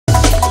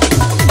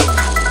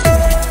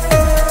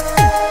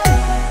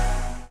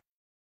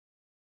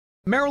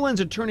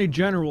Maryland's Attorney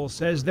General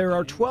says there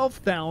are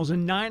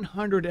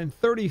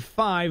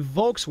 12,935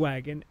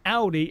 Volkswagen,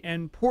 Audi,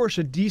 and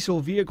Porsche diesel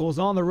vehicles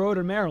on the road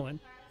in Maryland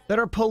that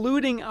are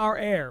polluting our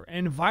air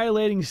and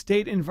violating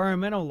state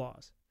environmental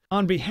laws.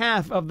 On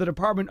behalf of the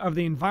Department of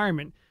the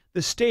Environment,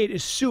 the state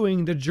is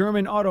suing the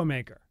German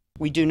automaker.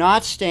 We do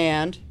not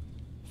stand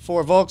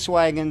for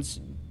Volkswagen's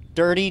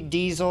dirty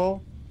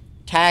diesel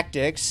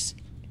tactics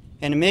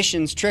and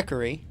emissions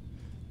trickery,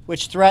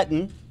 which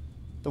threaten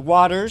the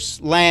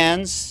waters,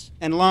 lands,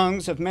 and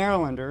lungs of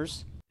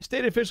Marylanders.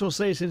 State officials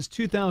say since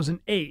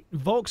 2008,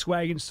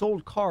 Volkswagen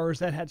sold cars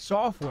that had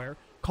software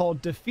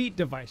called defeat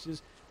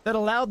devices that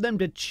allowed them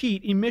to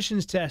cheat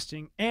emissions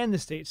testing and, the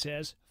state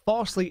says,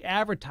 falsely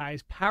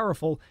advertise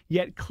powerful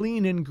yet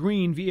clean and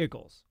green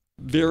vehicles.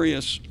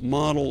 Various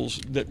models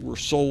that were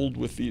sold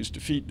with these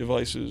defeat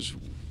devices,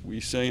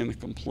 we say in the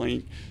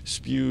complaint,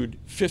 spewed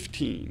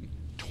 15,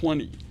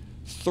 20,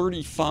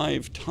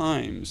 35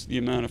 times the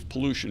amount of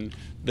pollution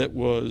that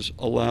was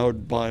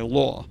allowed by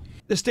law.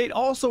 The state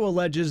also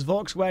alleges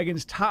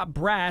Volkswagen's top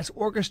brass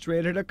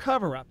orchestrated a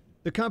cover-up.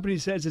 The company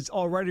says it's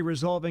already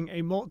resolving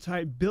a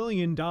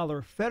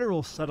multi-billion-dollar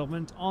federal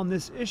settlement on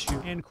this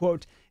issue. And,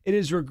 quote, "It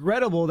is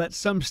regrettable that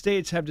some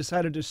states have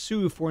decided to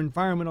sue for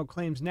environmental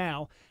claims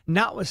now,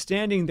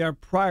 notwithstanding their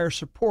prior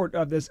support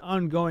of this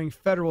ongoing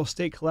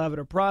federal-state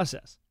collaborative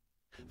process."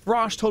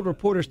 Frost told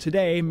reporters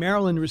today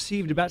Maryland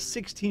received about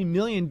 $16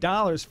 million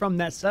from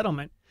that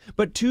settlement,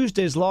 but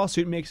Tuesday's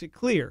lawsuit makes it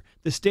clear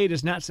the state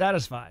is not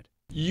satisfied.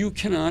 You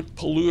cannot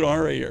pollute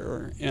our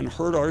air and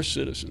hurt our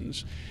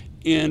citizens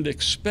and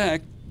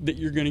expect that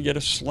you're going to get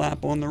a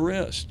slap on the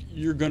wrist.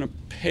 You're going to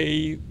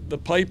pay the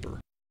piper.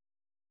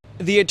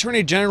 The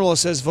Attorney General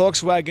says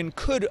Volkswagen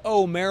could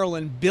owe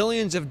Maryland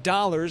billions of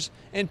dollars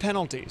in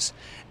penalties.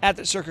 At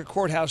the Circuit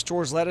Courthouse,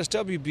 George Lettis,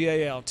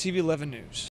 WBAL-TV 11 News.